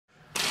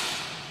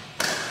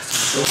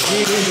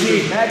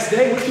Indeed. Max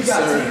Day, what you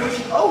got?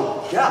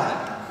 Oh,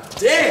 God.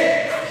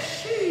 Damn.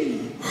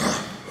 You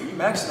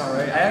maxing all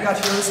right. I got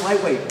you on this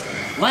lightweight.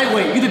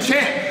 Lightweight, you the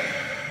champ.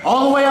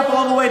 All the way up,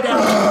 all the way down.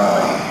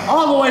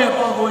 All the way up,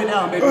 all the way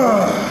down, baby.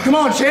 Come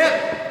on,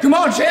 champ. Come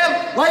on,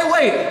 champ.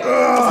 Lightweight. What's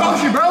wrong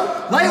with you, bro?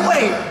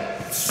 Lightweight.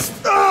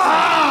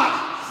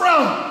 Bro,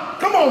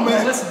 come on,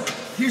 man. Listen,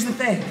 here's the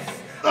thing.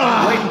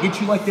 I'm waiting to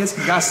get you like this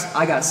because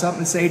I got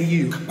something to say to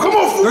you. Come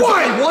on, for There's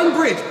what? only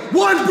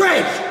one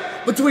bridge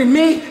between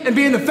me and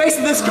being the face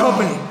of this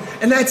company.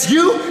 And that's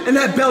you and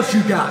that belt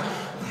you got.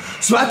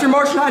 So after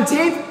March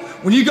 19th,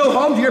 when you go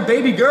home to your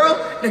baby girl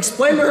and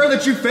explain to her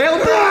that you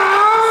failed her,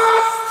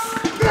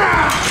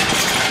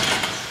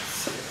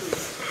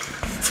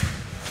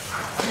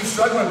 are you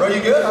struggling, bro?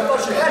 You good? I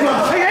thought you had it.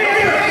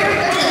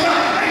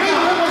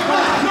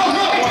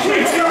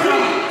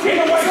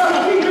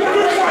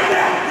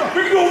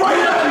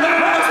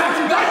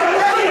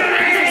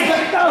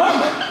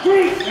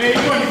 Hey,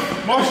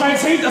 March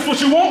 19th, that's what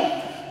you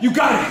want? You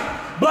got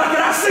it. Blackout,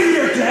 I see you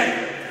here,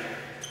 Jack.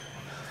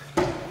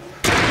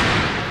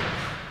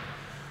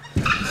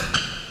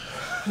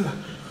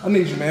 I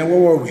need you, man. Where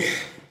were we?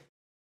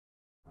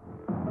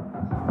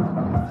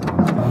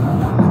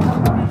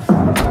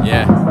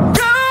 Yeah.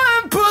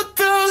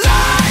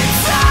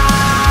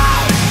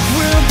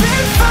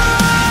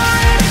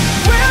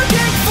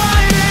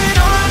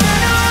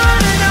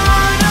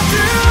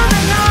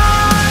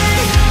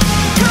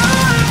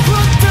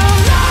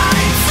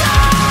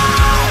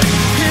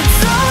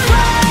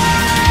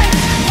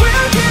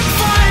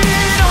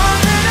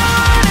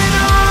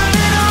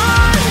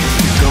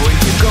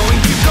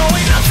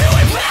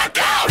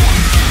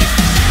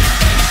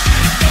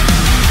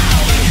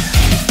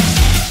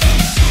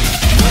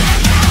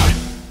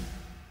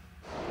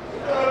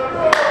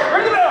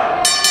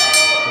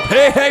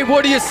 Hey,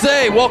 what do you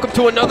say? Welcome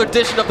to another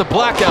edition of the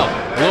Blackout.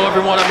 Hello,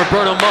 everyone. I'm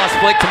Roberto Moss.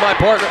 Flank to my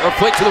partner, or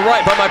flank to the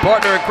right by my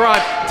partner in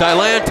crime,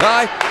 Thailand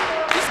Ty.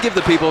 Just give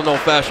the people an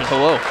old-fashioned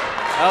hello.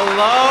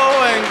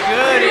 Hello and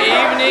good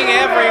evening,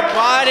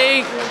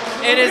 everybody.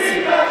 It is.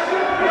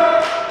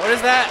 What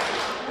is that?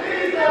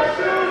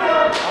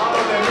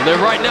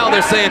 And right now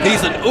they're saying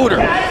he's an ooter.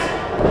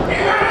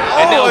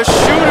 Oh, a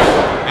shooter.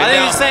 I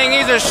think he's saying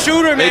he's a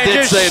shooter, man. They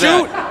did Just say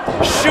shoot. that.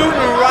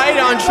 Shooting right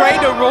on Trey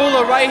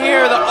Rula right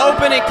here, the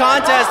opening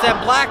contest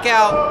at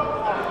Blackout.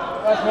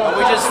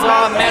 We just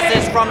saw a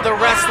message from the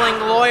wrestling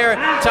lawyer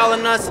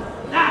telling us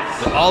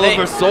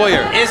Oliver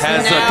Sawyer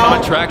has a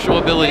contractual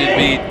ability to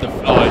be the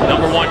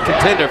 #1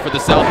 contender for the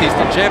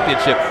Southeastern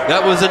Championship.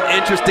 That was an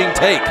interesting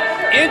take.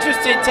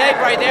 Interesting take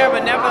right there,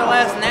 but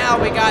nevertheless now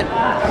we got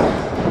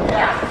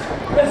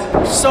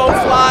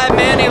SoFly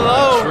Manny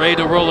Lowe. Trey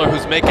Rula,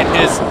 who's making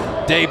his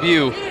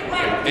debut.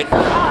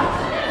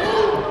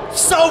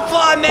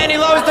 SoFly Manny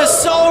Lowe is the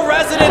sole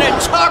resident in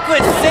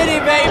Chocolate City,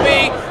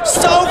 baby.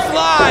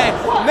 SoFly,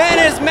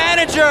 Manny's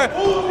manager,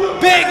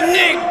 Big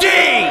Nick D.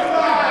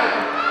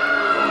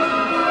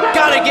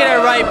 Gotta get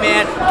it right,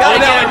 man. Gotta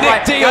get it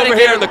right. Nick D over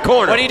here in the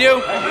corner. What do you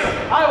do?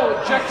 I will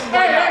eject you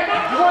right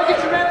now. You want to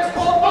get your man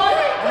disqualified?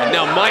 And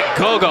now Mike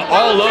Goga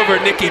all over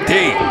Nicky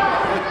D.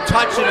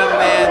 Touching him,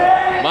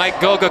 man.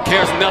 Mike Goga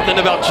cares nothing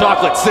about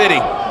Chocolate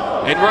City.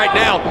 And right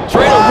now,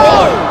 Trey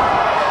Rula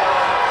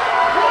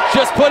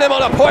just put him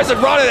on a poison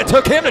rider that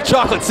took him to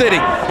Chocolate City.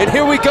 And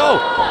here we go.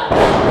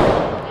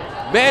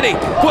 Manny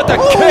with the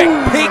kick,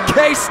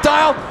 PK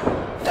style,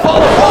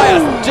 followed by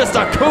just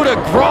a coup de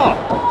grace.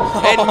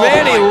 And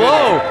Manny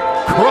Lowe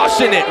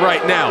crushing it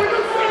right now.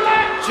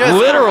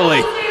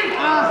 Literally.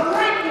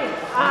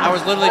 I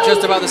was literally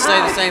just about to say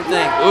the same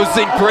thing.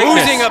 Oozing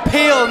greatness. Oozing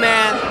appeal,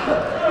 man.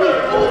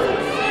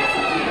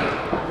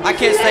 I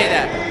can't say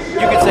that. You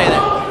can say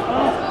that.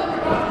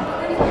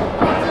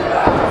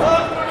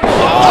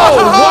 Oh,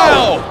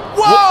 wow!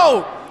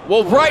 Whoa!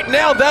 Well, right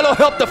now, that'll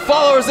help the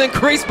followers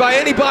increase by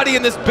anybody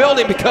in this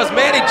building because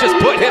Manny just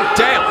put him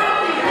down.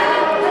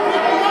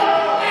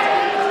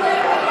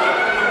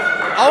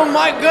 Oh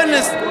my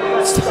goodness.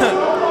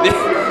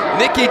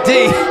 Nicky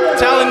D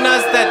telling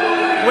us that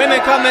women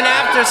coming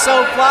after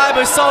SoFly,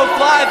 but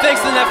SoFly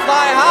fixing to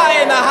fly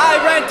high in the high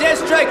rent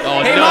district.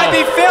 Oh, he no. might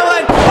be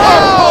feeling.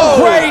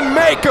 Oh!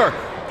 Rainmaker!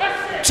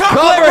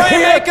 Chocolate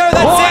Rainmaker,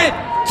 that's it!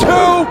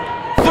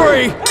 1,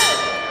 2, 3.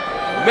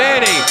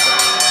 Manny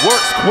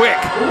works quick.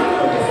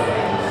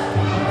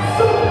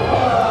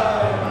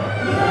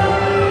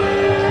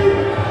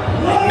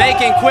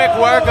 Making quick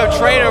work of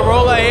Trey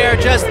Rula here.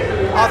 Just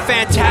a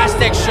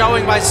fantastic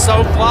showing by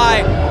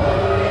SoFly.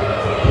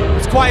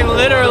 It's quite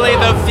literally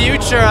the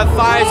future of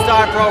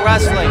 5-star pro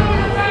wrestling.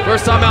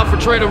 First time out for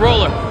Trey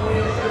Rula.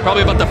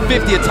 Probably about the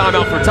 50th time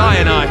out for Ty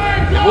and I.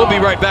 And we'll be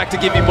right back to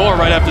give you more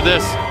right after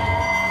this.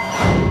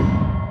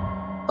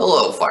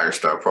 Hello,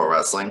 5-star pro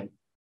wrestling.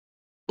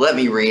 Let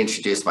me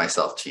reintroduce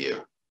myself to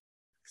you.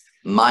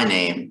 My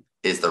name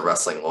is the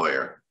Wrestling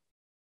Lawyer,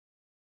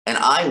 and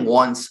I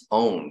once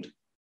owned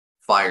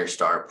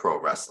Firestar Pro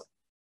Wrestling.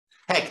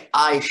 Heck,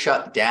 I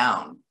shut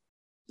down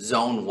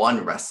Zone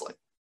 1 Wrestling.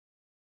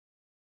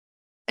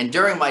 And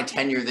during my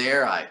tenure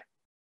there, I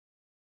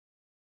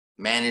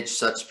managed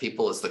such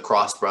people as the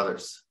Cross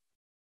brothers.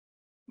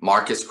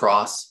 Marcus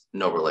Cross,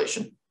 no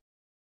relation.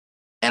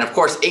 And of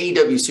course,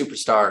 AEW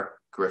superstar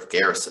Griff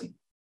Garrison.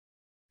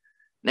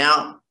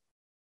 Now,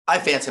 I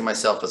fancy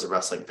myself as a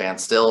wrestling fan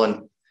still,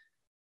 and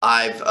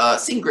I've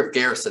seen Griff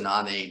Garrison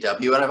on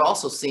AEW, and I've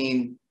also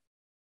seen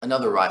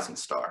another rising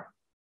star,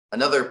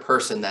 another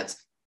person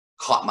that's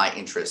caught my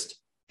interest.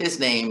 His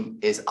name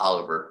is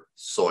Oliver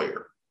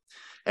Sawyer.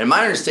 And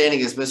my understanding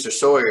is Mr.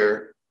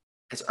 Sawyer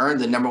has earned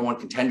the #1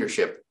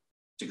 contendership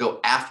to go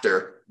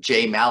after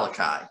Jay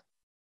Malachi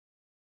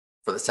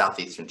for the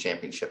Southeastern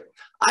Championship.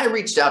 I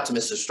reached out to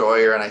Mr.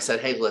 Sawyer and I said,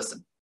 hey,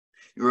 listen,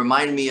 you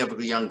remind me of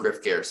a young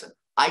Griff Garrison.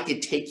 I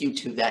could take you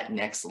to that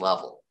next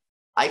level.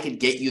 I could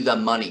get you the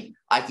money.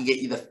 I could get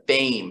you the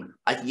fame.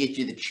 I could get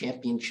you the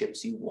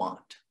championships you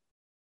want.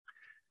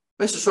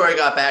 Mr. Sawyer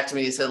got back to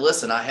me. He said,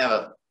 listen, I have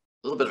a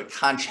little bit of a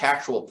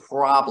contractual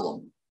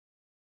problem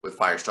with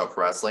Firestar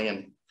Pro Wrestling,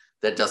 and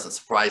that doesn't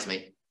surprise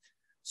me.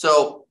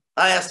 So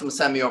I asked him to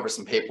send me over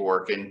some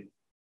paperwork, and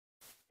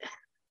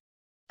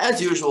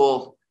as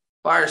usual,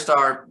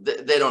 Firestar,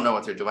 they don't know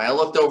what they're doing. I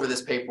looked over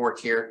this paperwork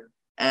here,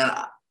 and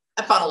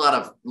I found a lot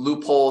of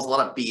loopholes, a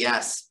lot of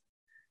BS.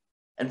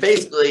 And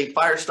basically,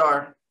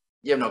 Firestar,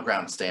 you have no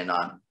ground to stand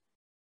on.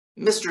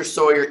 Mr.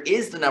 Sawyer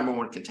is the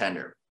 #1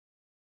 contender,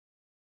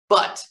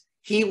 but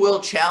he will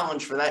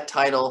challenge for that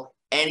title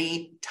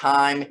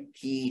anytime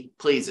he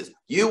pleases.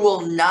 You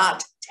will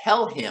not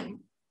tell him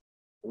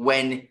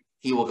when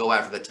he will go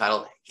after the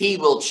title. He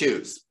will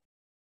choose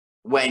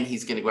when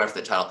he's going to go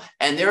after the title.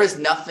 And there is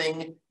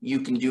nothing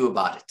you can do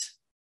about it.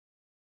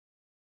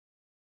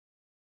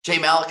 Jay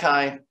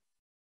Malachi,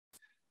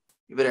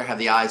 you better have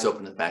the eyes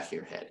open in the back of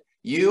your head.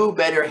 You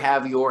better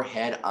have your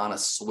head on a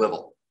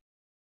swivel.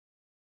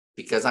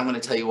 Because I'm going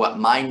to tell you what,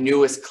 my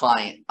newest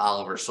client,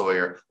 Oliver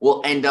Sawyer,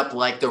 will end up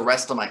like the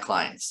rest of my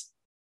clients.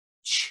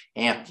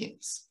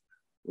 Champions,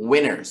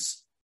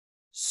 winners,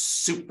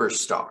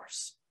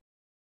 superstars.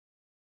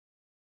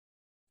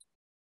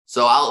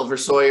 So Oliver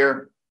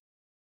Sawyer,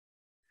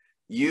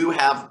 you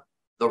have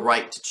the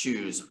right to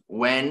choose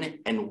when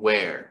and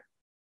where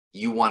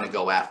you want to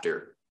go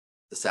after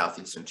the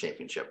Southeastern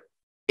Championship.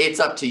 It's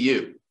up to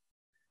you.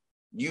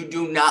 You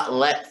do not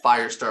let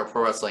Firestar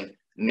Pro Wrestling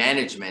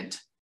management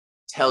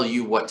tell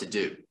you what to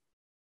do.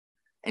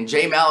 And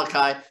Jay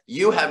Malachi,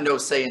 you have no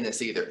say in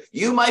this either.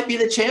 You might be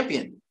the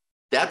champion.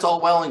 That's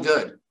all well and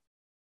good.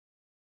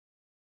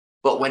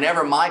 But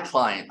whenever my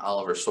client,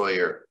 Oliver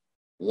Sawyer,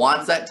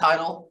 wants that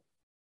title,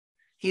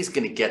 he's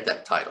going to get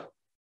that title.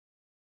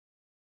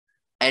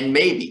 And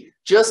maybe,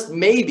 just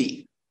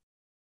maybe,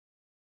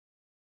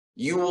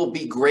 you will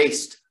be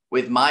graced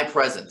with my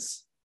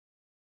presence,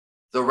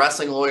 the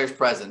Wrestling Lawyer's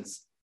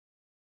presence,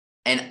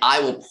 and I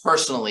will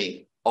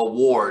personally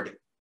award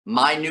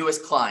my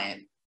newest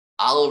client,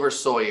 Oliver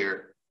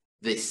Sawyer,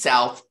 the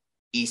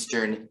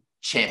Southeastern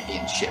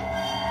Championship.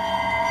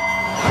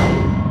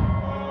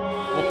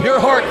 Well,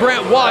 Pure Heart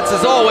Grant Watts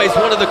is always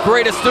one of the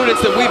greatest students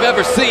that we've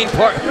ever seen,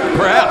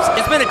 perhaps.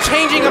 It's been a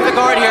changing of the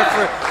guard here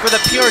for the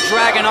Pure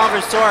Dragon.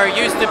 Oliver Sawyer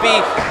used to be,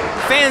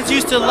 fans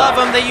used to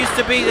love him. They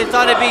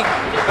thought it'd be,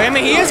 I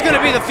mean, he is going to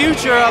be the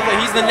future of it.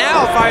 He's the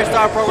now of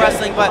Firestar Pro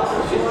Wrestling, but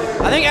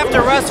I think after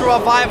Wrestle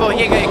Revival,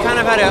 he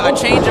kind of had a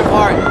change of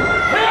heart.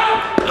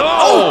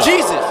 Oh,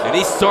 Jesus! And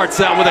he starts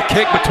out with a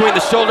kick between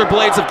the shoulder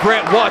blades of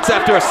Grant Watts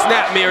after a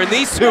snap mirror. And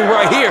these two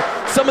right here,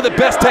 some of the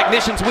best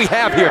technicians we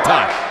have here,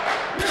 Ty.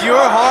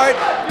 Pure Heart,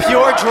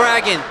 Pure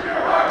Dragon.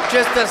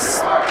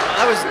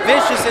 That was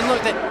vicious, and look,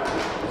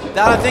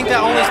 I think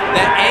that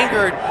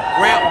angered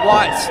Grant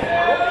Watts.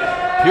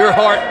 Pure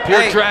Heart,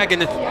 Pure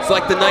Dragon. It's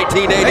like the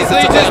 1980s.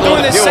 Basically, just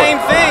doing the same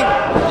thing.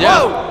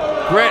 Yeah.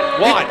 Whoa. Grant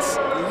Watts.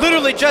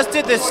 Literally just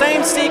did the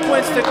same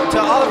sequence to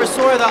Oliver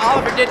Sawyer that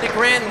Oliver did to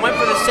Grant and went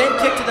for the same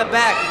kick to the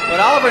back. But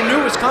Oliver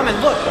knew was coming.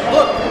 Look,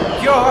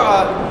 Pure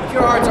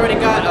Heart's already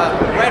got a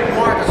red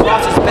mark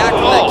across his back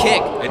for that kick.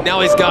 And now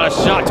he's got a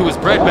shot to his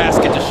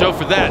breadbasket to show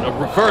for that. A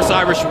reverse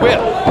Irish whip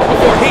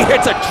before he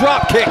hits a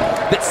drop kick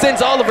that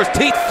sends Oliver's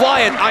teeth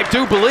flying, I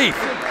do believe.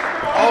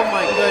 Oh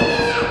my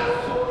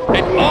goodness.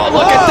 And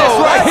look at this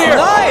right here.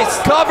 Nice.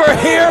 Cover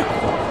here.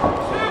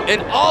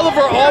 And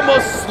Oliver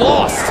almost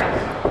lost.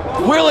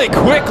 Really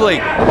quickly,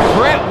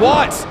 Grant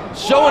Watts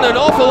showing an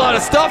awful lot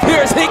of stuff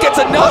here as he gets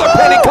another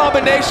penny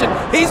combination.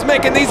 He's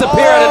making these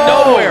appear out of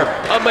nowhere.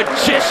 A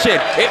magician,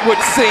 it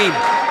would seem.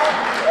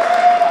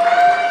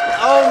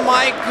 Oh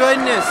my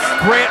goodness.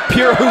 Grant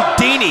Pure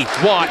Houdini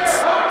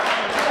Watts.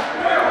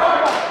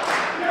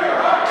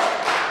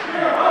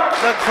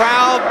 The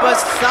crowd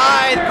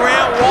beside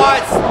Grant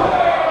Watts.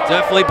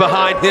 Definitely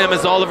behind him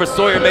as Oliver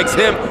Sawyer makes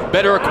him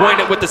better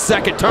acquainted with the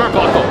second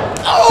turnbuckle.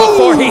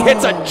 Before he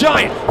hits a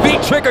giant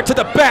V-trigger to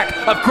the back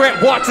of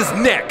Grant Watts'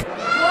 neck.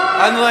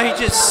 And he's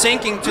just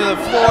sinking to the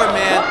floor,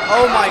 man.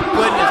 Oh my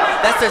goodness.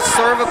 That's a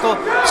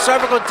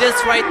cervical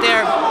disc right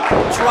there,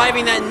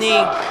 driving that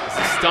knee.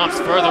 He stomps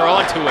further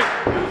onto it.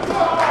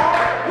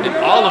 And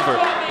Oliver,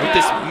 with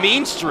this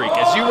mean streak,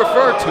 as you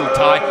referred to,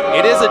 Ty,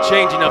 it is a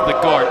changing of the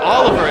guard.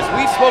 Oliver, as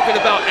we've spoken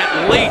about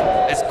at length,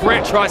 as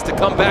Grant tries to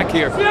come back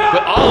here,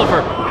 but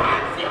Oliver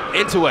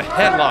into a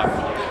headlock.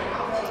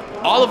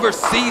 Oliver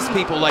sees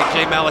people like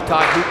Jay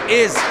Malachi, who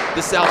is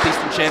the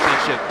Southeastern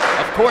Championship.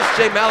 Of course,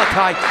 Jay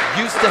Malachi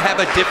used to have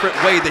a different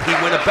way that he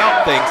went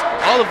about things.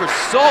 Oliver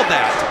saw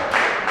that.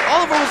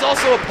 Oliver was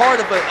also a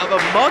part of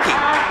a mugging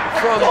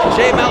from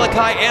Jay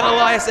Malachi and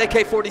Elias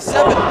AK-47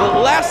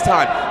 the last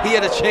time he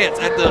had a chance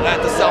at the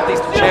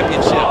Southeastern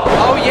Championship.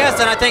 Oh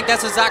yes, and I think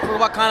that's exactly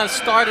what kind of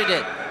started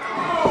it.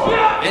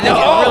 And it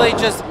really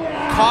just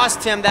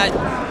cost him that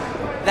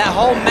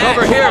whole match.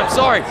 Over here, I'm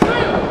sorry.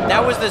 That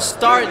was the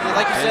start,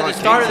 like you said, the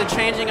start of the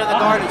changing of the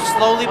guard, and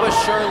slowly but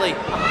surely,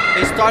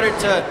 they started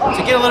to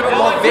get a little bit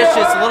more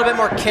vicious, a little bit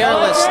more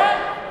careless.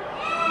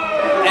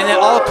 And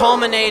it all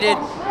culminated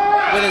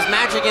with his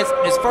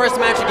first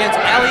match against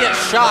Elliot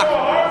Shock.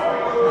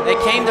 They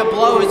came to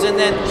blows, and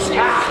then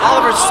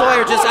Oliver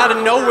Sawyer just out of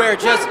nowhere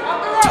just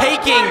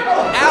taking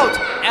out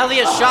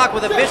Elliot Shock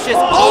with a vicious,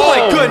 oh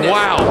my goodness.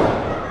 Wow,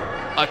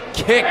 a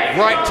kick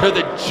right to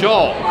the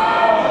jaw.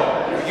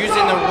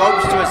 Using the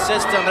ropes to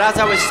assist him, but as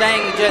I was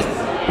saying, he just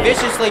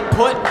viciously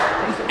put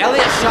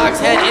Elliot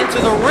Shock's head into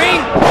the ring.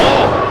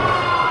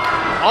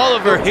 Oh.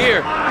 Oliver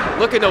here,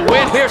 looking to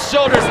win here,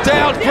 shoulders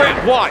down,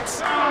 Grant Watts.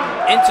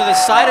 Into the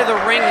side of the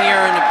ring here,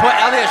 and to put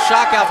Elliot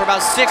Shock out for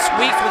about 6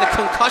 weeks with a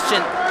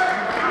concussion.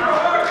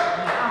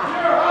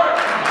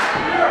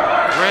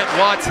 Grant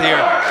Watts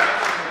here,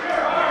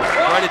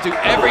 trying to do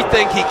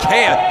everything he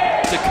can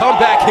to come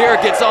back here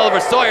against Oliver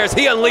Sawyer as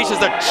he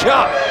unleashes a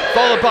chop,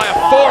 followed by a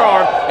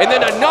forearm, and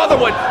then another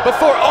one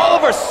before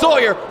Oliver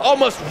Sawyer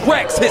almost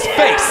wrecks his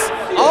face.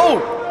 Oh,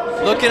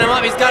 looking him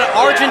up, he's got an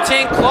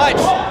Argentine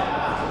clutch.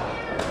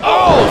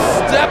 Oh,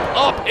 step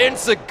up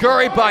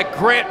enziguri by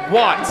Grant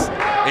Watts,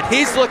 and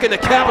he's looking to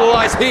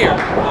capitalize here.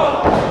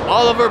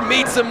 Oliver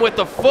meets him with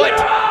the foot,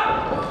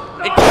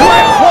 and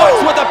Grant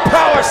Watts with a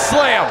power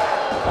slam.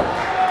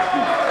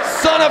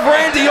 Son of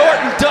Randy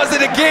Orton does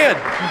it again.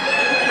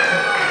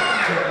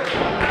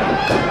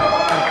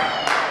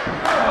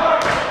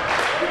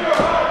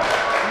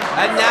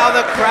 And now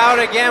the crowd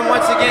again,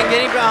 once again,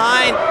 getting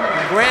behind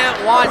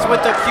Grant Watts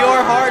with the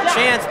pure heart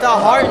chants, the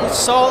heart and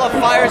soul of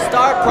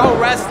Firestar Pro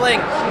Wrestling.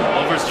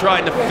 Oliver's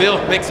trying to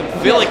make some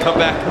Philly come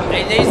back.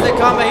 He needs to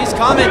come, he's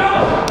coming.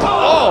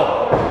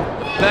 Oh,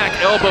 back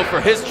elbow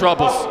for his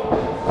troubles.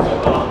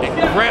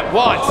 And Grant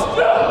Watts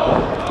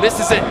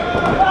misses it.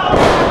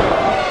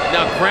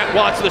 Now Grant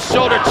Watts with a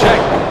shoulder check,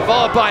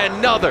 followed by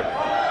another.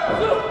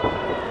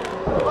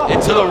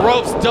 Into the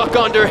ropes, duck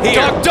under here.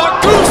 Duck,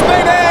 duck, goose,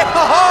 baby!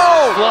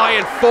 Ho-ho!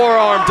 Flying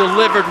forearm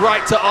delivered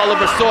right to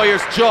Oliver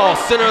Sawyer's jaw.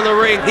 Center of the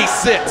ring, he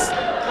sits.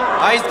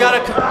 He's got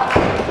a...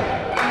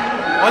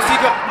 What's he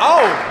go?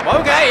 Oh,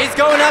 okay, he's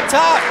going up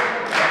top.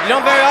 You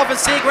don't very often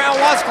see Grant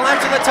Watts climb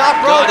to the top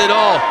rope. Got it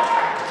all.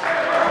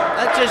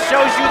 That just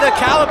shows you the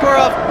caliber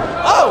of...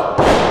 Oh!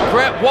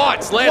 Grant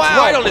Watts lands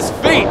right on his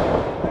feet.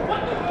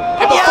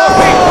 And before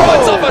he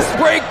runs off a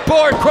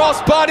springboard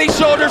crossbody,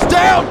 shoulders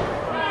down.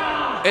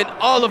 And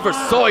Oliver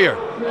Sawyer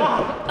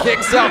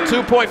kicks out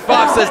 2.5,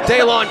 says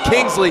Daylon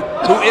Kingsley,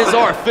 who is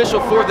our official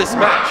for this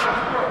match.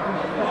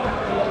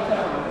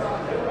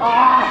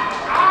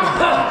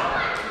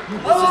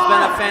 This has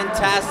been a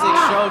fantastic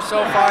show so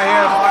far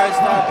here at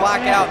Firestar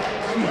Blackout.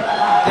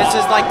 This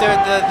is like the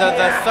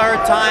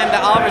third time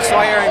that Oliver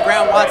Sawyer and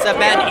Grant Watts have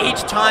met.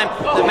 Each time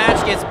the match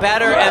gets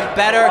better and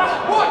better,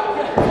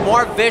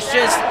 more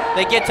vicious.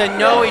 They get to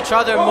know each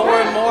other more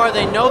and more.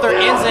 They know their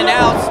ins and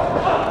outs.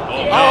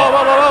 Oh,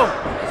 whoa, whoa, whoa.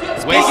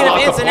 Speaking of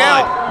ins and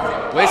outs.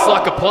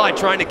 Waistlock applied,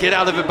 trying to get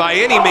out of it by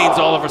any means,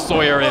 Oliver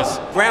Sawyer is.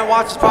 Grant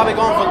Watts is probably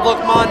going for look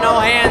ma, no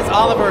hands.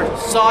 Oliver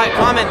saw it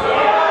coming.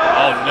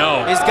 Oh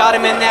no. He's got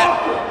him in that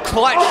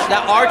clutch,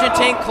 that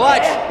Argentine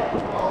clutch.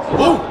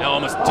 Ooh, now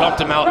almost dumped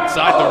him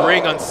outside the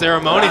ring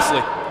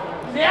unceremoniously.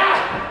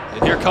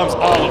 And here comes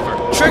Oliver.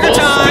 Trigger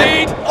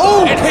time.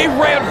 Oh, and he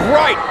ran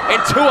right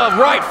into a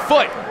right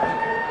foot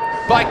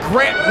by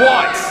Grant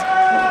Watts.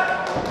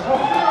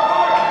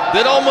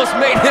 That almost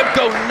made him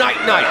go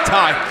night-night,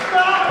 Ty.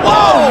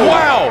 Oh,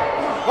 wow.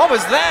 What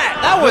was that?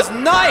 That was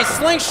nice.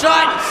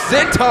 Slingshot.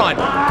 Senton.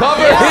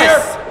 Cover here.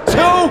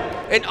 Two.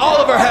 And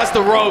Oliver has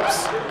the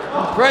ropes.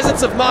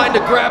 Presence of mind to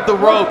grab the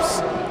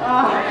ropes.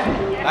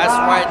 That's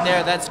right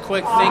there. That's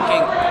quick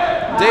thinking.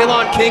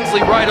 Daylon Kingsley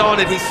right on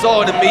it. He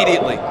saw it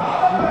immediately.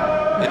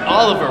 And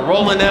Oliver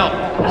rolling out.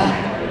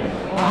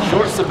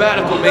 Short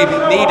sabbatical may be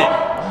needed.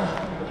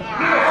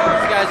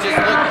 These guys just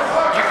look.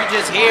 You could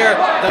just hear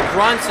the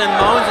grunts and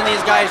moans and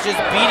these guys just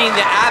beating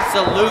the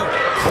absolute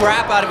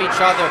crap out of each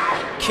other.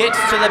 Kicks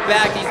to the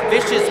back. These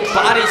vicious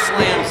body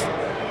slams.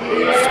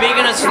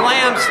 Speaking of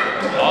slams,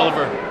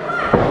 Oliver.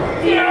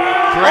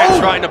 Grant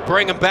trying to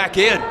bring him back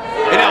in.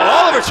 And now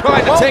Oliver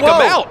trying to take him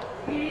out.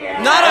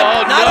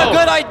 Not a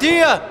good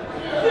idea.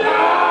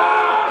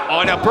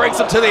 Oh, now brings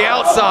him to the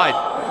outside.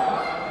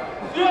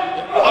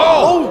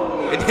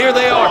 Oh, and here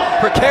they are.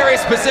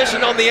 Precarious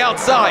position on the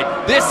outside.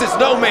 This is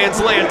no man's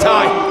land,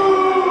 Ty.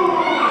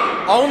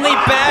 Only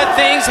bad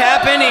things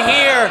happen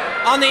here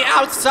on the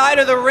outside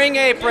of the ring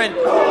apron.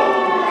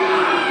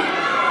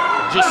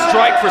 Just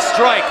strike for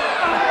strike.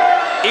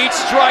 Each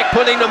strike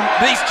putting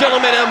these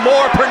gentlemen in a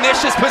more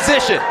pernicious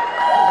position.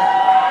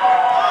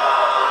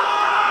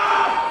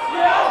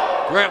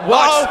 Grant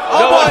Watts,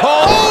 no one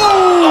home.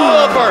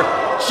 Oliver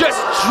just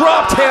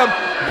dropped him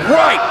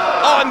right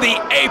on the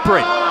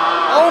apron.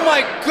 Oh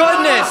my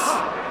goodness.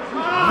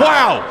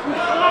 Wow.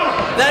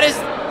 That is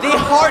the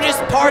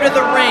hardest part of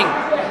the ring.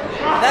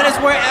 That is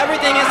where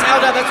everything is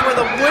held up. That's where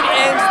the wood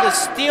ends, the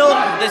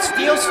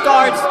steel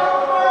starts.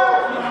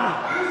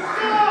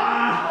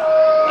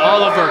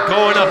 Oliver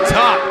going up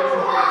top.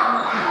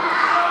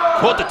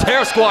 Quote the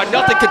Terror Squad,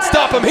 nothing can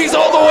stop him. He's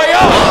all the way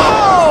up.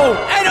 Oh,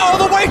 and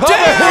all the way Cover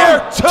down. here,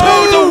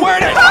 two to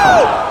win it.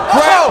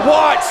 Grant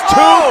Watts,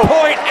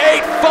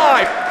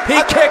 2.85.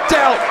 He kicked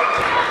out.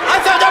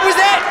 I thought that was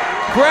it.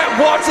 Grant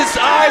Watts'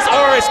 eyes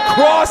are as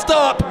crossed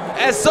up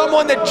as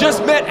someone that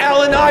just met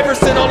Allen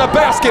Iverson on a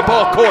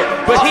basketball court,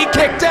 but he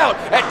kicked out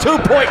at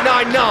 2.99.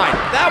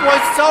 That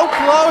was so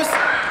close.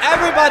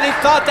 Everybody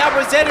thought that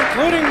was it,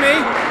 including me.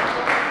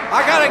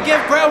 I gotta give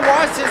Grant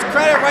Watts his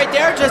credit right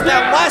there. Just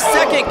that last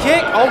second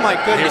kick. Oh my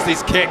goodness. Here's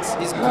these kicks.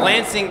 These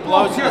glancing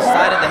blows to the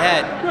side of the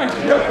head.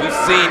 We've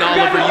seen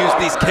Oliver use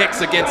these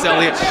kicks against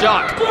Elliott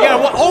Shock. Yeah,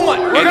 well, oh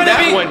my. We're And gonna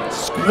that be. one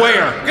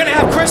square. We're gonna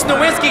have Chris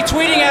Nowinski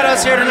tweeting at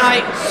us here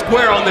tonight.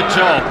 Square on the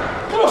jaw.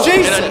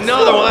 Jesus. And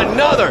another one,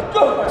 another.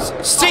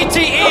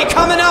 CTE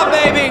coming up,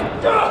 baby.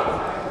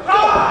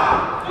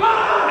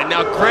 And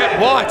now Grant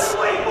Watts.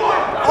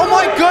 Oh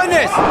my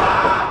goodness.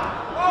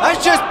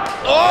 That's just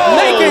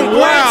making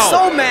Grant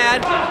so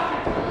mad.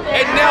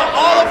 And now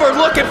Oliver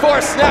looking for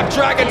a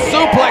Snapdragon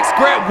suplex.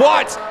 Grant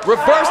Watts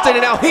reversed it,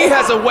 and now he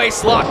has a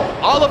waist lock.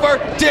 Oliver,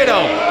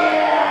 ditto.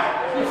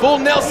 Full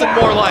Nelson,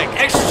 more like.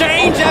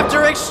 Exchange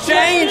after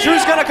exchange.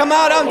 Who's gonna come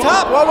out on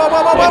top? Whoa, whoa,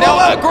 whoa, whoa, And whoa,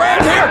 now whoa.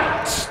 Grant here.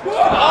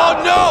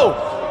 Oh no.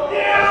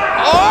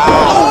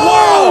 Oh,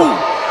 whoa.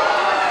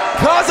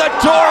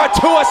 Cazadora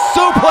to a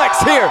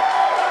suplex here.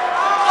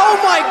 Oh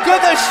my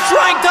goodness,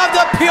 strength of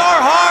the pure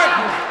heart.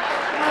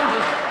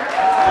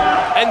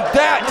 And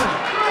that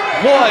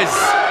was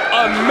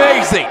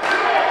amazing.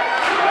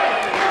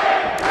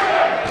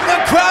 The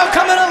crowd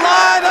coming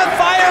alive on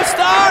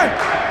Firestar.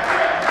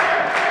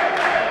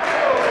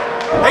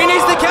 He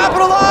needs to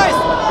capitalize.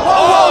 Whoa,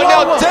 Oh, whoa,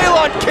 now whoa.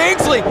 Daylon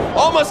Kingsley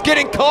almost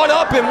getting caught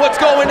up in what's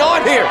going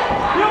on here.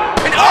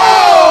 And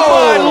oh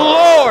my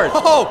Lord!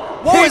 Oh,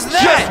 what He was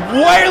that? just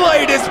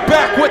waylaid his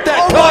back with that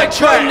Oh my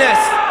contract. goodness.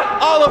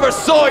 Oliver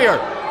Sawyer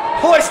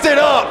hoisted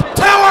up.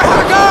 Tower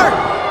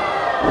Hacker.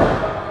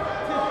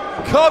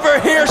 Cover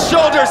here,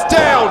 shoulders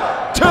down.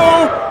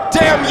 Two,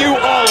 damn you,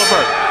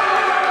 Oliver.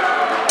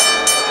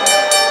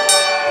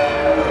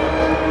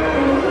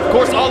 Of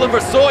course, Oliver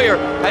Sawyer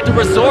had to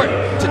resort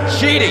to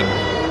cheating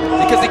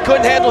because he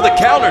couldn't handle the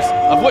counters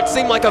of what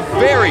seemed like a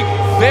very,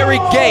 very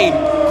game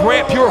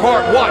Grant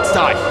Pureheart Watts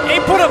tie. He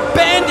put a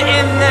bend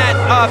in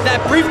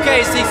that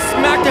briefcase. He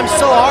smacked him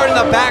so hard in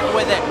the back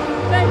with it.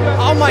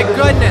 Oh my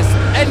goodness.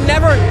 And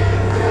never,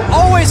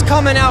 always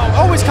coming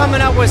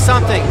out with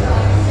something.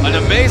 An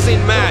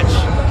amazing match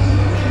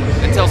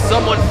until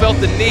someone felt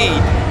the need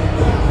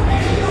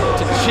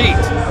to cheat.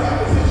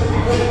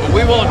 But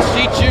we won't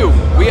cheat you.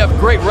 We have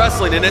great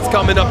wrestling, and it's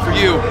coming up for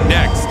you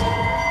next.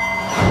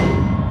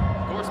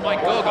 Of course,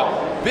 Mike Goga,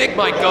 Big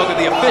Mike Goga,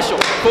 the official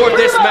for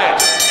this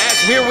match. As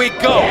here we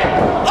go.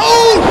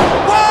 Oh!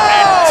 Whoa!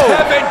 And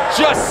Tevin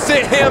just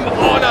sent him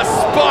on a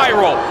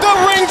spiral. The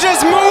ring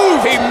just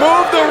moved! He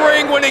moved the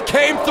ring when he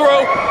came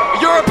through.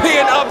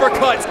 European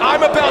uppercuts.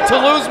 I'm about to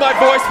lose my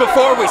voice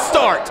before we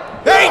start.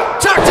 Hey!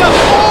 Chucked him!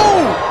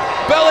 Oh!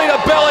 Belly to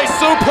belly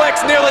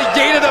suplex nearly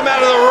yeeted him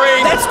out of the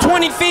ring. That's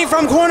 20 feet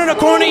from corner to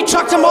corner. He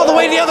chucked him all the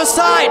way to the other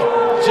side.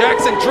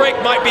 Jackson Drake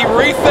might be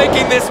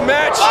rethinking this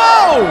match.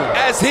 Oh!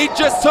 As he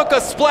just took a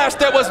splash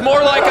that was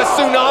more like a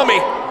tsunami.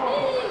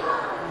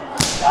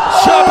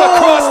 Chop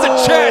across the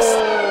chest.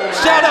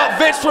 Shout out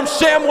Vince from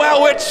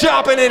ShamWow, we're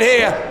chopping in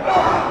here.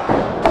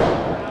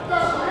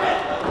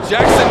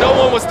 Jackson, no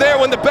one was there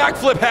when the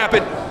backflip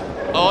happened.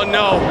 Oh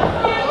no,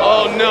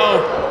 oh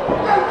no.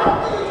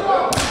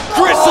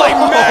 Grizzly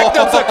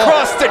magnums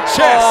across the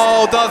chest.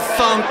 Oh, the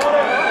thunk.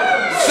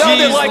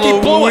 Sounded Jeez like he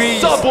blew a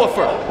Louise.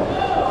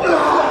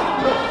 subwoofer.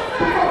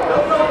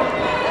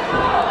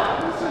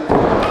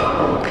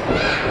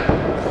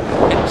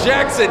 And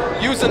Jackson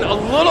using a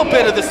little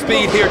bit of the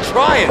speed here,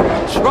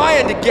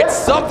 trying to get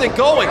something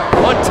going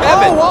on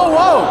Tevin. Whoa, whoa,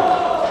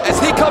 whoa. As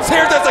he comes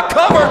here, there's a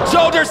cover,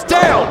 shoulders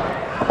down.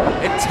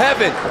 And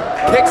Tevin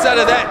kicks out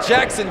of that.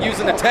 Jackson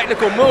using a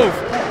technical move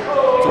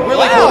to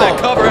really pull that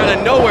cover out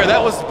of nowhere.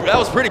 That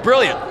was pretty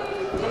brilliant.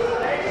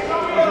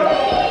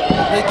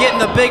 He's getting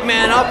the big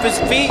man off his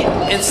feet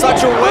in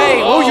such a way.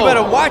 Oh, you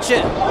better watch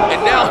it.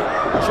 And now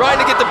trying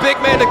to get the big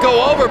man to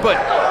go over, but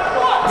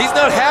he's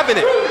not having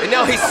it. And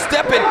now he's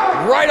stepping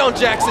right on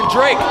Jackson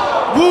Drake.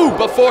 Woo!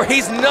 Before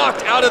he's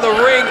knocked out of the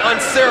ring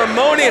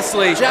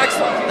unceremoniously.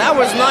 Jackson, that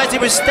was nice. He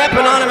was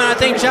stepping on him, and I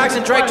think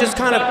Jackson Drake just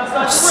kind of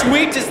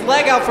sweeped his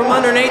leg out from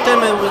underneath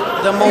him, and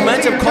the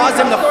momentum caused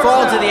him to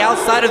fall to the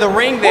outside of the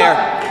ring there.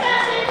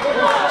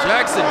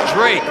 Jackson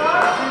Drake,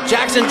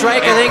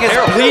 I think, is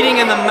bleeding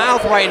in the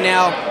mouth right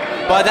now,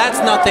 but that's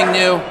nothing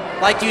new.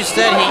 Like you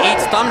said, he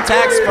eats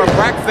thumbtacks for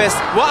breakfast.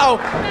 Whoa!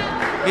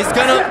 He's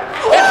gonna...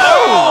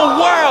 Oh,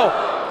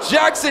 wow!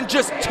 Jackson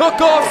just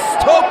took off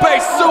Tope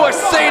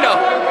Suicida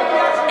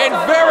in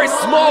very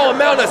small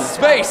amount of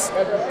space,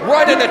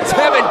 right into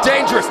Tevin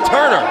Dangerous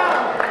Turner.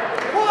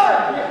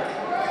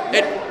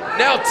 And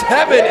now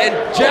Tevin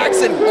and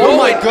Jackson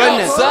going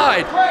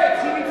outside.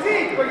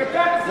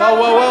 Whoa,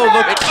 whoa, whoa,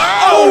 look.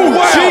 Oh,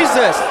 wow.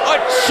 Jesus! A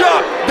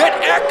chop that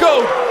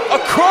echoed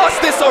across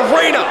this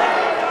arena.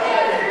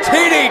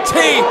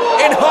 TDT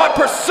in hot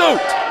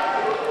pursuit.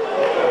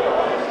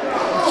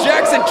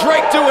 Jackson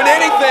Drake doing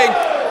anything,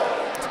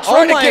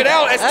 trying to get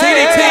out as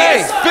TDT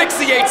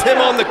asphyxiates him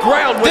on the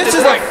ground with his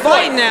right foot. This is a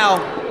fight now.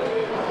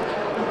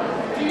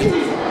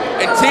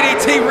 And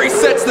TDT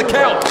resets the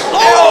count.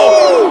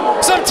 Oh!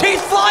 Some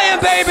teeth flying,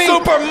 baby!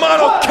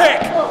 Supermodel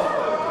kick.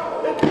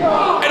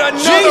 And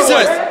another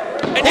one.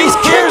 And he's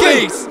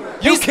kicking. These.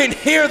 You can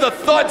hear the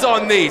thuds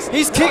on these.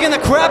 He's kicking the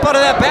crap out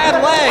of that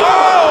bad leg.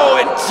 Oh,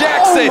 and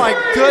Jackson. Oh my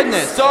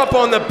goodness. Stomp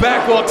on the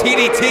back while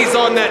TDT's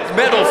on that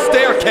metal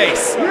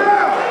staircase.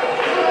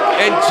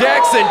 And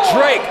Jackson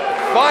Drake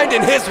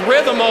finding his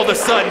rhythm all of a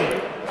sudden.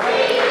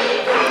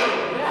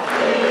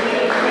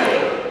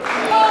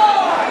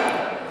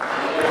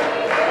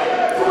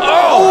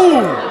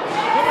 Oh!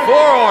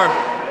 Forearm.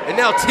 And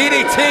now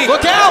TDT.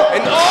 Look out!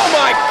 And oh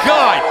my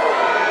God!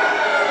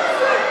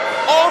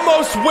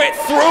 Almost went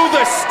through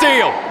the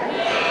steel.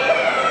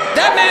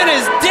 That man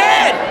is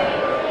dead!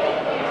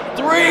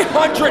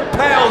 300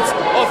 pounds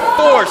of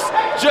force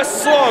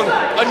just slung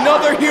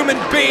another human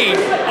being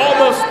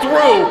almost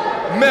through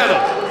metal.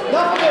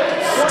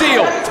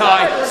 Steel,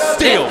 Ty,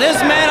 steel. This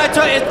man, I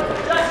tell you,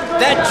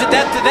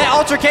 that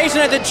altercation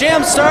at the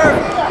gym, sir.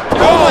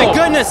 Oh my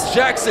goodness.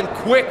 Jackson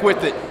quick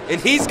with it, and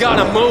he's got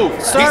to move.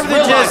 He's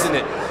realizing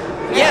it.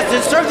 Yes,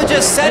 it served to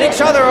just set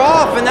each other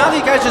off, and now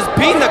these guys just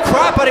beating the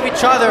crap out of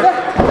each other.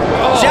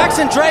 Oh.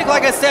 Jackson Drake,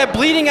 like I said,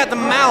 bleeding at the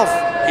mouth.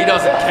 He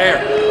doesn't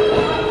care.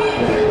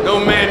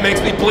 No man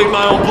makes me bleed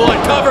my own blood.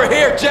 Cover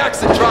here,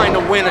 Jackson trying to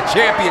win a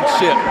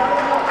championship.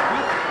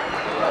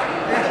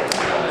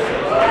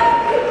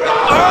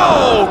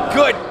 Oh,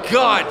 good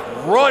God,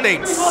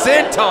 running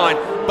senton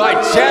by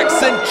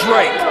Jackson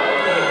Drake.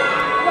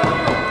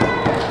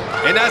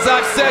 And as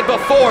I've said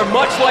before,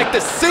 much like the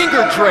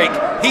singer Drake,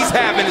 he's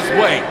having his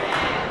way.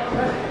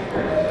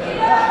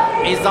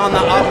 He's on the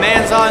up,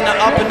 man's on the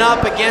up and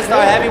up against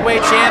our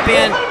heavyweight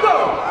champion.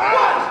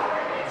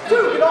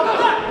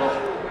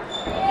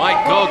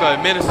 Mike Goga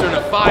administering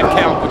a 5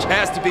 count, which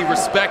has to be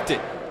respected.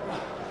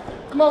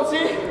 Come on,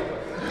 see?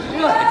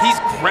 And he's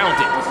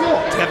grounded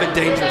Tevin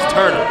Dangerous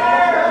Turner.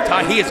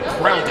 Ty, he is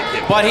grounded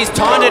him. But he's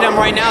taunted him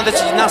right now. This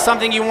is not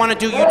something you want to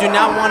do. You do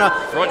not want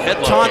to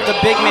taunt the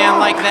big man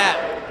like that.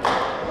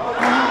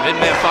 Big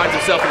man finds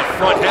himself in a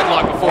front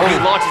headlock before he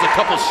launches a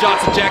couple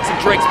shots at Jackson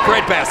Drake's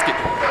breadbasket.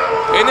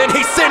 And then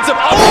he sends him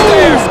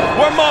upstairs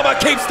where Mama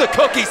keeps the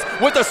cookies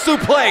with a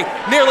suplex,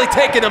 nearly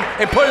taking him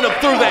and putting him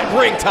through that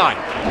ring time.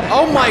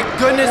 Oh my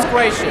goodness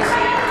gracious.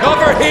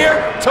 Cover here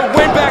to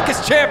win back his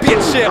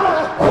championship.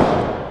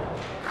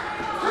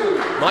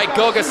 Mike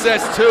Goga says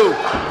too,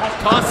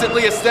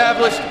 constantly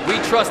established, we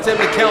trust him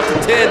to count to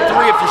 10,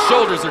 3 if your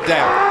shoulders are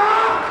down.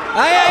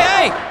 Hey, hey,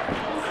 hey!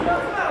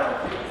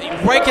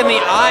 Breaking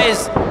the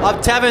eyes of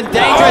Tevin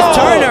Dangerous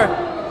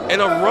Turner. And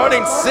a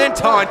running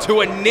senton to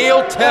a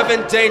kneel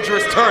Tevin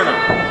Dangerous Turner.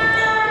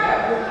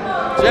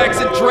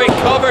 Jackson Drake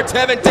cover,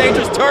 Tevin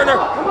Dangerous Turner.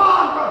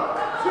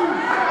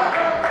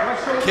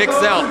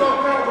 Kicks out.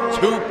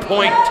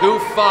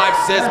 2.25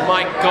 says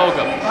Mike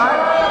Goga.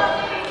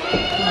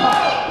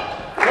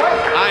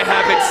 I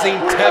haven't seen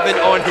Tevin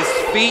on his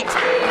feet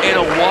in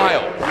a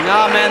while.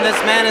 No, man,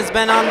 this man has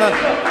been on the,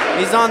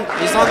 he's on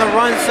the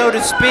run, so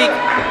to speak,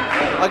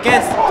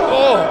 against,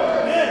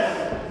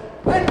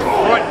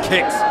 front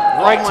kicks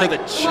right to the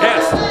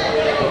chest.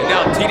 And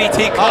now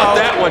TDT caught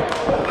that one.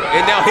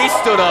 And now he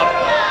stood up.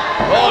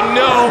 Oh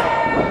no.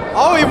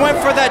 Oh, he went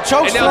for that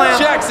choke slam. And now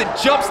Jackson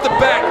jumps the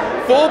back,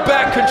 full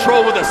back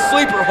control with a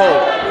sleeper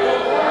hold.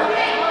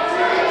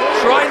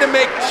 Trying to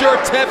make sure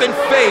Tevin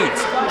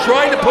fades.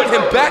 Trying to put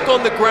him back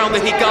on the ground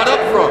that he got up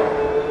from.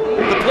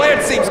 The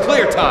plan seems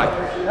clear, Ty.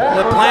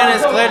 The plan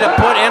is clear to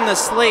put him to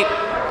sleep.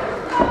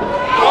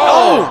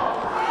 Oh!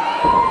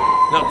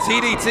 Now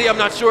TDT, I'm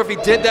not sure if he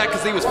did that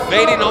because he was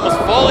fading, almost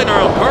falling or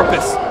on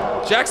purpose.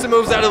 Jackson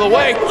moves out of the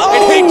way,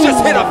 and he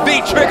just hit a V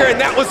trigger, and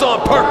that was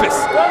on purpose.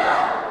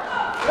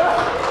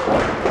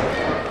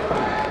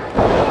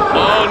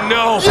 Oh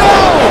no!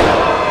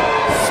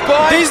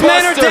 These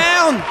men are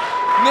down!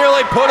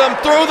 Nearly put him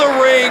through the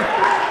ring,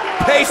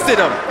 pasted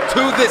him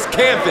to this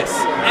canvas.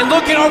 And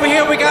looking over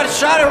here, we got a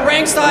shot at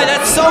ringside.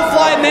 That's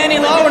SoFly Manny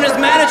Lowe and his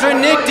manager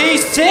Nick D.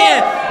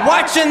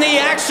 watching the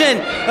action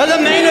of the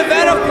main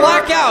event of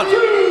Blackout.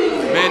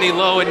 Manny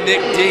Lowe and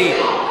Nick D.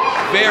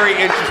 very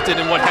interested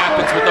in what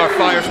happens with our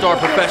Firestar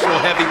Professional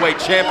Heavyweight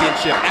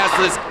Championship, as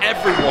is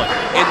everyone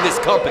in this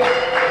company.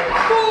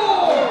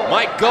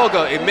 Mike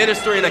Goga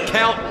administering a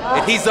count,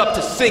 and he's up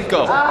to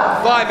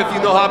 5 if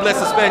you know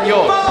hablas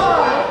español.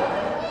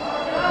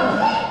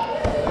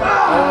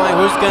 Oh my,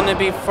 who's gonna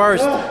be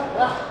first?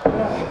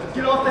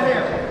 Get off the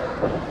hair.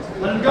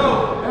 Let him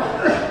go.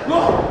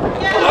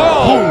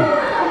 Oh!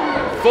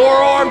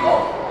 Forearm,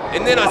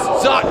 and then a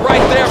shot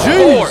right there.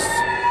 Jeez. 4.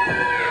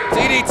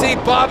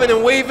 TDT bobbing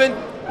and weaving.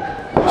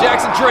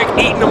 Jackson Drake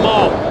eating them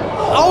all.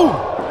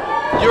 Oh!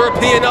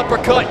 European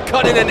uppercut,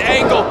 cutting an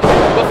angle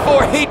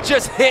before he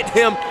just hit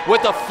him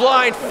with a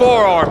flying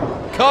forearm.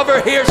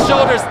 Cover here,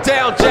 shoulders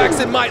down.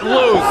 Jackson might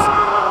lose.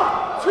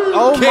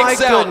 Oh my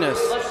out. Goodness.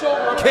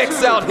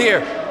 Kicks out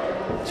here.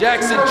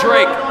 Jackson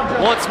Drake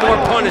wants more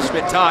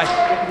punishment, Ty.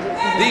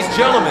 These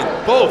gentlemen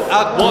both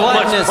want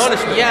much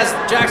punishment. Yes,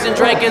 Jackson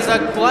Drake is a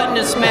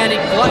gluttonous man. He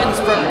gluttons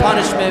for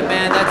punishment,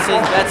 man.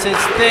 That's his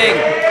thing.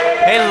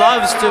 He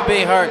loves to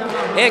be hurt.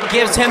 It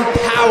gives him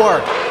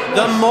power.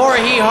 The more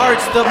he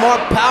hurts, the more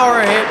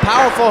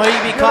powerful he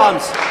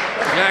becomes.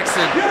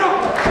 Jackson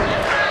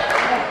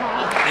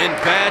in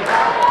bad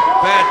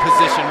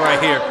position right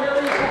here.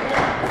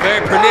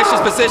 Very pernicious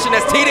position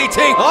as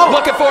TDT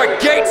looking for a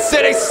Gate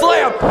City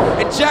slam,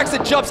 and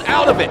Jackson jumps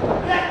out of it.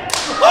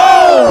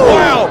 Oh,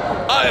 wow!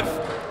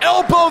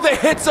 Elbow that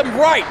hits him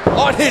right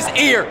on his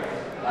ear,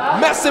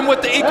 messing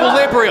with the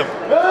equilibrium.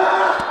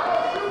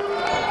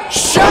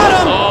 Shot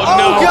him! Oh,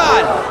 no.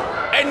 God!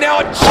 And now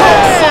a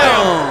choke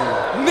slam.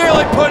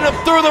 Nearly putting him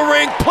through the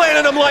ring,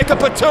 planting him like a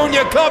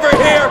petunia. Cover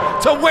here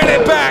to win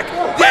it back.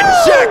 Then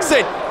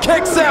Jackson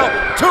kicks out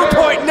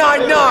 2.99.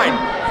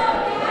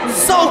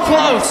 So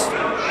close.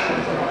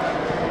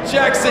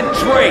 Jackson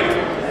Drake.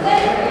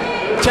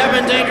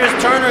 Tevin Dangerous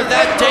Turner,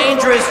 that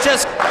dangerous,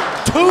 just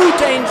too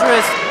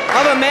dangerous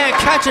of a man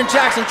catching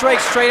Jackson Drake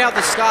straight out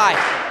the sky.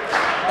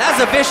 That's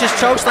a vicious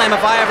choke slam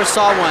if I ever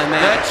saw one,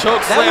 man. That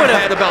choke slam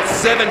had about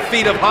 7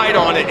 feet of height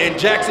on it, and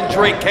Jackson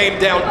Drake came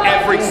down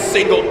every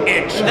single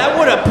inch. That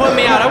would have put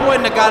me out. I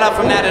wouldn't have got up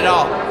from that at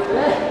all.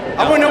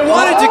 I wouldn't have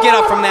wanted to get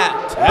up from that.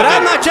 But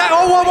I'm not Jack.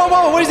 Oh, whoa, whoa,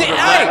 whoa. What is he?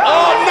 Hey!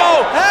 Oh,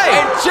 no! Hey!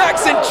 And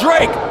Jackson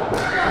Drake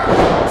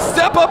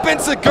step up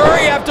in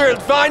Saguri after it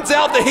finds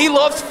out that he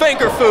loves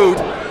finger food.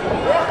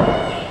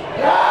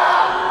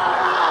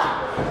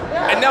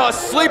 And now a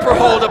sleeper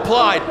hold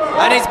applied.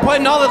 And he's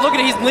putting all the, look at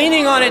it, he's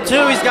leaning on it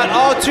too. He's got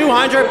all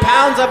 200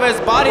 pounds of his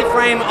body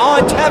frame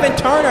on Tevin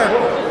Turner.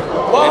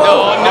 Whoa.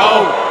 Oh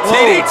no,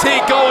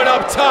 TDT going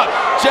up top.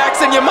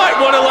 Jackson, you might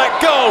want to let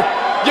go.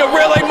 You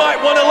really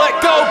might want to let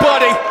go,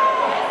 buddy.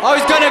 Oh,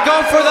 he's gonna go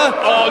for the,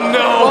 oh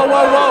no. Whoa,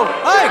 whoa, whoa.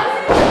 Hey!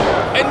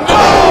 And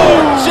no,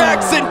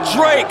 Jackson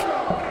Drake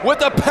with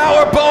a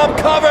power bomb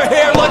cover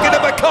here, looking to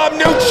become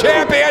new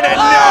champion,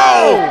 and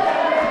no!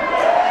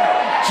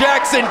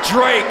 Jackson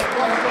Drake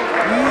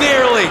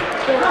nearly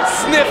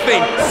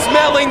sniffing,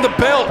 smelling the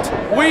belt.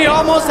 We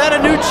almost had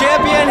a new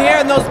champion here,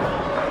 and those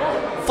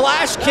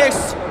flash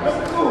kicks.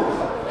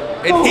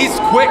 And he's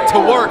quick to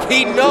work.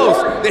 He knows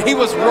that he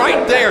was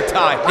right there,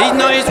 Ty. He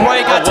knows where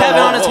he got Tevin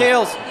on his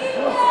heels.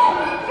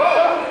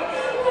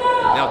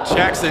 Now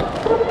Jackson.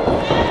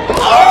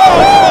 Oh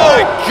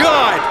my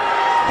God!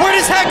 Where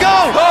does that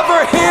go?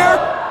 Cover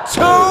here,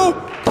 2,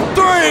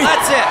 3.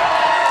 That's it.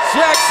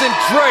 Jackson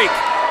Drake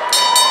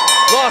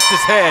lost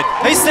his head.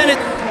 He sent it.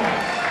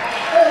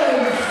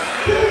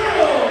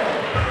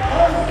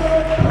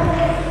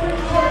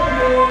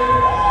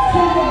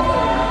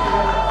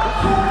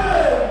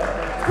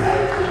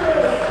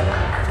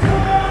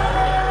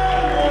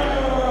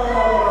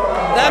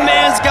 That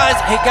man's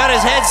got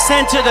his head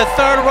sent to the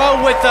 3rd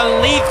row with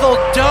a lethal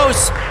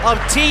dose of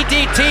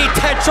TDT,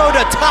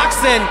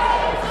 tetrodotoxin.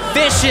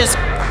 Vicious.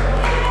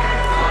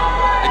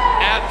 An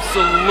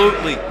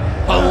absolutely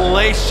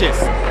hellacious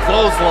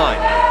clothesline.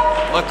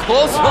 A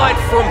clothesline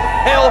from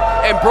hell,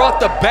 and brought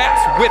the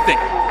bats with it.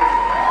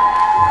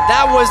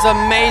 That was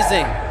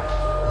amazing.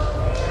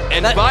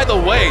 And by the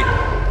way,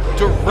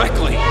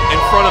 directly in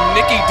front of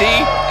Nicky D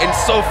and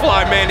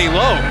SoFly Manny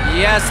Lowe.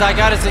 Yes, I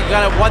got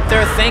what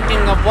they're thinking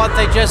of what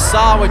they just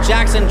saw with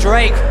Jackson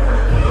Drake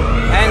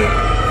and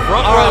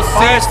our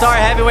Firestar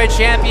Heavyweight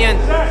Champion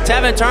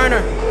Tevin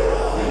Turner.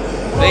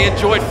 They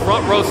enjoyed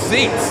front row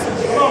seats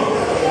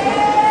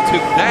to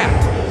that.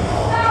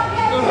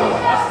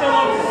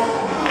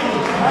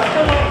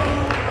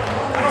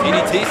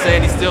 TDT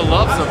saying he still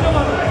loves him.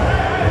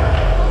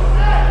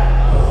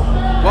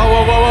 Whoa,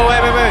 whoa, whoa, whoa,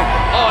 wait.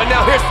 Oh, and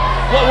now here's,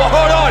 whoa,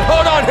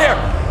 hold on here.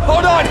 Oh,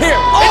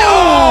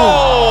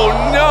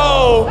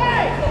 no.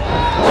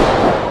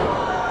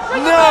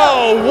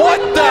 No, what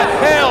the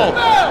hell?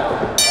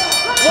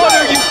 What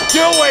are you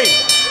doing?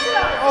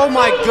 Oh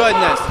my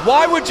goodness.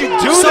 Why would you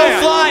do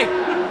that? SoFly,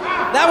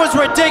 that was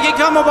ridiculous.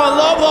 Come up on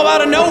low blow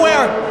out of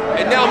nowhere.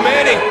 And now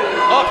Manny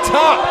up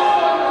top.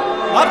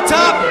 Up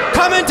top,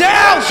 coming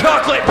down.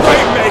 Chocolate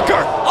Rainmaker.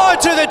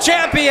 Onto the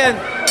champion.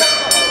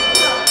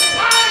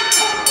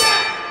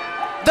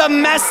 The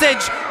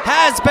message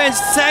has been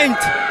sent.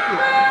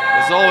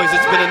 As always,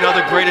 it's been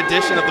another great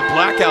edition of the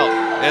Blackout.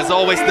 As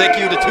always,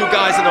 thank you to two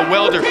guys and a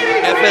welder,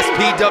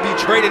 FSPW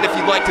Training, if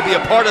you'd like to be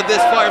a part of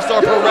this, Firestar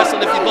Pro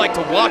Wrestling, if you'd like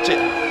to watch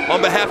it.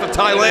 On behalf of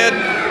Thailand,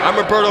 I'm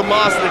Roberto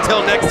Mas, and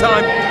until next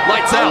time,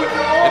 lights out,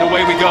 and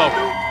away we go.